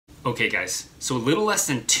Okay guys, so a little less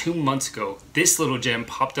than 2 months ago, this little gem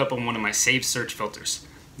popped up on one of my saved search filters.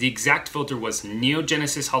 The exact filter was Neo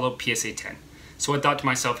Genesis Holo PSA 10. So I thought to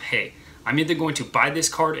myself, hey, I'm either going to buy this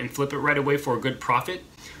card and flip it right away for a good profit,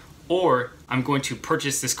 or I'm going to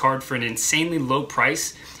purchase this card for an insanely low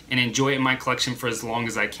price and enjoy it in my collection for as long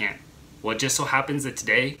as I can. Well, it just so happens that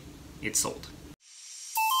today, it's sold.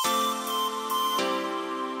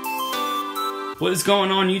 What is going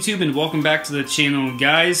on YouTube, and welcome back to the channel.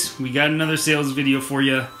 Guys, we got another sales video for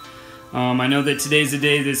you. I know that today's the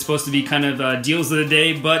day that's supposed to be kind of deals of the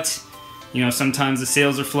day, but you know, sometimes the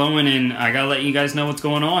sales are flowing and I gotta let you guys know what's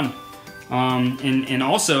going on. And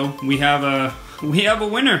also we have a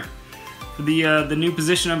winner for the new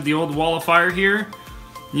position of the old Wall of Fire here.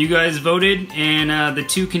 You guys voted, and the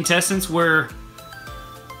two contestants were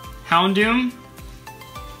Houndoom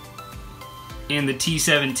and the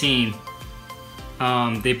T17.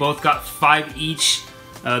 They both got 5 each.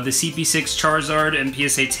 The CP6 Charizard and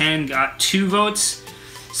PSA 10 got 2 votes.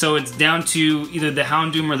 So it's down to either the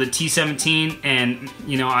Houndoom or the T17. And,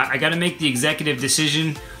 you know, I got to make the executive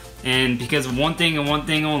decision. And because of one thing and one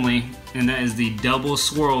thing only, and that is the double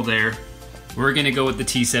swirl there, we're going to go with the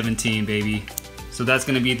T17, baby. So that's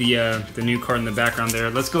going to be the new card in the background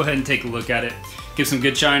there. Let's go ahead and take a look at it. Give some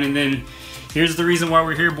good shine. And then here's the reason why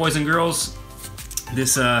we're here, boys and girls.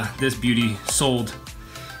 This beauty sold.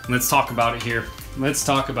 Let's talk about it here. Let's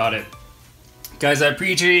talk about it. Guys, I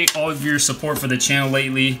appreciate all of your support for the channel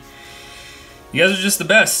lately. You guys are just the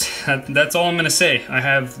best. That's all I'm gonna say. I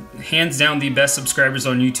have hands down the best subscribers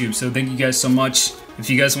on YouTube, so thank you guys so much. If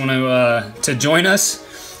you guys want to join us,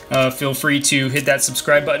 feel free to hit that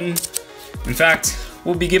subscribe button. In fact,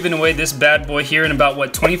 we'll be giving away this bad boy here in about,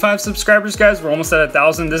 what, 25 subscribers, guys? We're almost at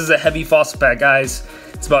 1,000. This is a heavy fossil pack, guys.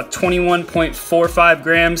 It's about 21.45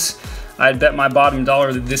 grams. I'd bet my bottom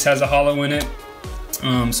dollar that this has a holo in it.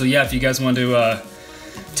 So yeah, if you guys want to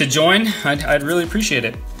join, I'd really appreciate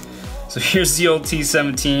it. So here's the old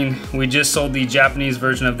T17. We just sold the Japanese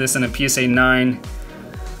version of this in a PSA 9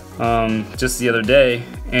 just the other day.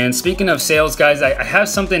 And speaking of sales, guys, I have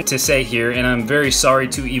something to say here, and I'm very sorry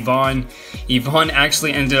to Yvonne. Yvonne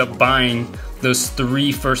actually ended up buying those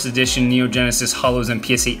 3 first edition Neo Genesis Holos in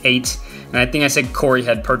PSA 8. And I think I said Corey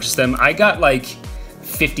had purchased them. I got like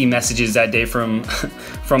 50 messages that day from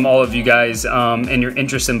all of you guys and your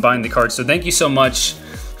interest in buying the cards. So thank you so much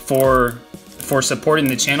for supporting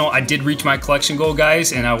the channel. I did reach my collection goal,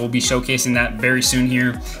 guys, and I will be showcasing that very soon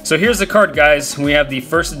here. So here's the card, guys. We have the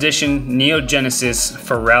first edition Neo Genesis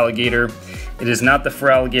Feraligatr. It is not the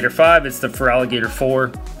Feraligatr 5, it's the Feraligatr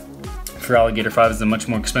 4. Feraligatr 5 is the much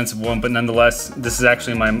more expensive one, but nonetheless, this is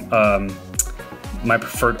actually my my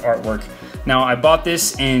preferred artwork. Now, I bought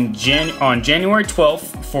this on January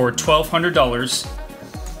 12th for $1,200,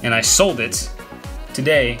 and I sold it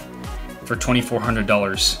today for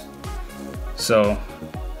 $2,400. So,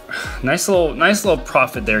 nice little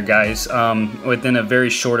profit there, guys, within a very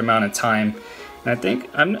short amount of time. And I think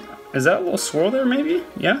is that a little swirl there, maybe?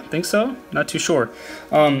 Yeah, I think so. Not too sure.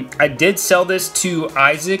 I did sell this to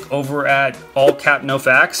Isaac over at All Cap No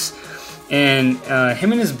Facts, and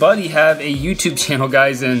him and his buddy have a YouTube channel,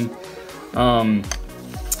 guys. And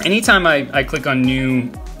anytime I click on new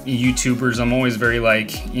YouTubers, I'm always very,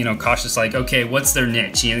 like, you know, cautious, like, okay, what's their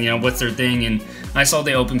niche? You know, what's their thing? And I saw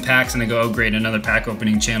they open packs and I go, oh great, another pack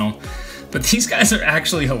opening channel. But these guys are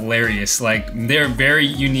actually hilarious. Like, they're very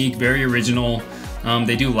unique, very original.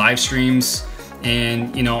 They do live streams,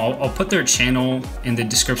 and you know, I'll put their channel in the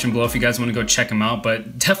description below if you guys want to go check them out.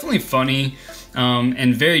 But definitely funny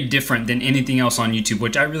and very different than anything else on YouTube,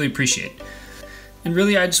 which I really appreciate. And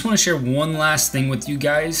really, I just want to share one last thing with you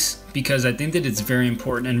guys, because I think that it's very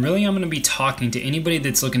important. And really, I'm going to be talking to anybody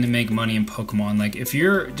that's looking to make money in Pokemon. Like, if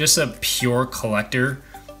you're just a pure collector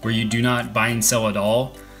where you do not buy and sell at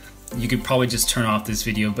all, you could probably just turn off this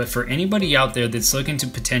video. But for anybody out there that's looking to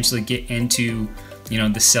potentially get into, you know,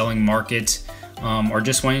 the selling market, or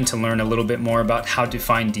just wanting to learn a little bit more about how to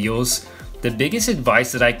find deals, the biggest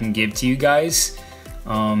advice that I can give to you guys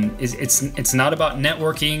is it's not about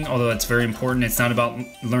networking, although that's very important. It's not about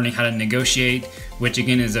learning how to negotiate, which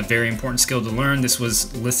again is a very important skill to learn. This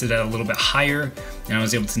was listed at a little bit higher, and I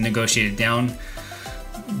was able to negotiate it down.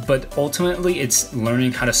 But ultimately, it's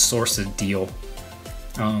learning how to source a deal.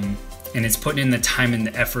 And it's putting in the time and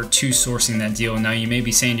the effort to sourcing that deal. Now you may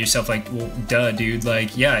be saying to yourself, like, well, duh, dude,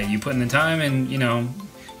 like, yeah, you put in the time and, you know,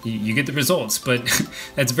 you get the results, but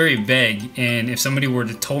that's very vague. And if somebody were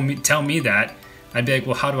to tell me that, I'd be like,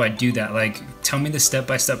 well, how do I do that? Like, tell me the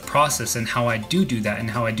step-by-step process and how I do that and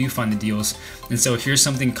how I do find the deals. And so here's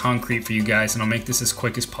something concrete for you guys, and I'll make this as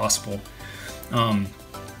quick as possible.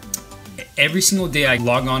 every single day I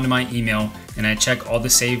log on to my email and I check all the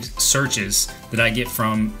saved searches that I get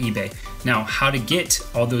from eBay. Now, how to get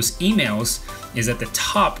all those emails is at the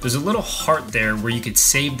top, there's a little heart there where you could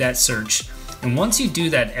save that search. And once you do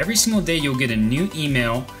that, every single day you'll get a new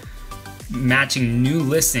email matching new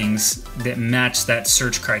listings that match that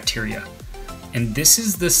search criteria. And this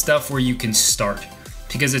is the stuff where you can start,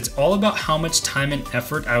 because it's all about how much time and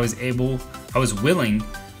effort I was willing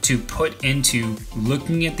to put into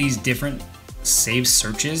looking at these different saved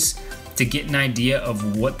searches to get an idea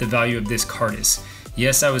of what the value of this card is.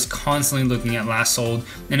 Yes, I was constantly looking at last sold,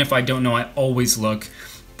 and if I don't know, I always look,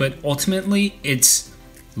 but ultimately it's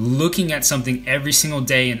looking at something every single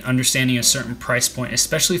day and understanding a certain price point,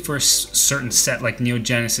 especially for a certain set like Neo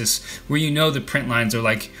Genesis, where you know the print lines are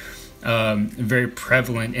like very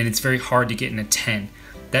prevalent and it's very hard to get in a 10.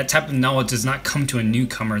 That type of knowledge does not come to a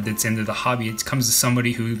newcomer that's into the hobby. It comes to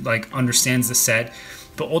somebody who like understands the set,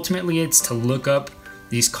 but ultimately it's to look up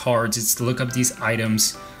these cards, it's to look up these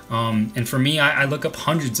items. And for me, I look up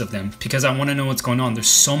hundreds of them because I want to know what's going on. There's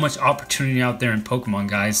so much opportunity out there in Pokemon,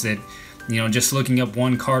 guys, that, you know, just looking up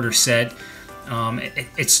one card or set,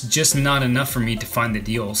 it's just not enough for me to find the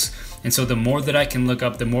deals. And so the more that I can look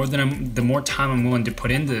up, the more time I'm willing to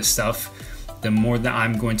put into this stuff, the more that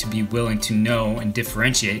I'm going to be willing to know and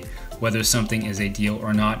differentiate whether something is a deal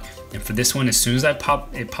or not. And for this one, as soon as it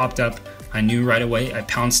popped up, I knew right away. I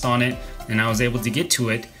pounced on it and I was able to get to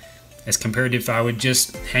it, as compared to if I would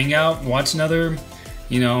just hang out, watch another,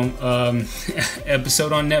 you know,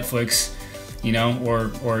 episode on Netflix, you know,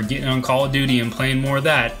 or getting on Call of Duty and playing more of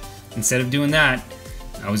that. Instead of doing that,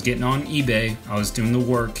 I was getting on eBay, I was doing the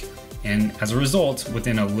work, and as a result,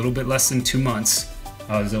 within a little bit less than 2 months,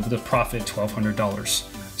 I was able to profit $1,200.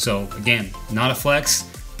 So again, not a flex,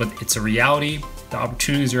 but it's a reality. The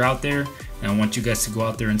opportunities are out there, and I want you guys to go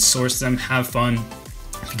out there and source them, have fun.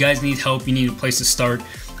 If you guys need help, you need a place to start,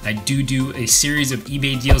 I do a series of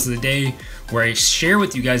eBay deals of the day where I share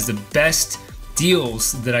with you guys the best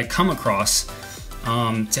deals that I come across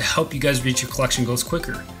to help you guys reach your collection goals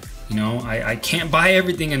quicker. You know, I can't buy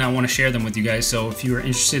everything and I want to share them with you guys. So if you are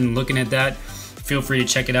interested in looking at that, feel free to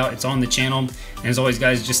check it out. It's on the channel. And as always,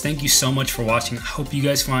 guys, just thank you so much for watching. I hope you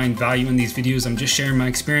guys find value in these videos. I'm just sharing my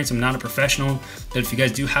experience. I'm not a professional, but if you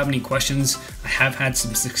guys do have any questions, I have had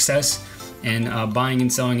some success in buying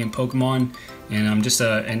and selling in Pokemon, and I'm just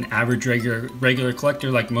an average regular collector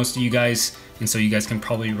like most of you guys, and so you guys can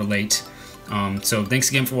probably relate. So thanks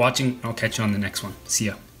again for watching. I'll catch you on the next one. See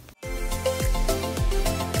ya.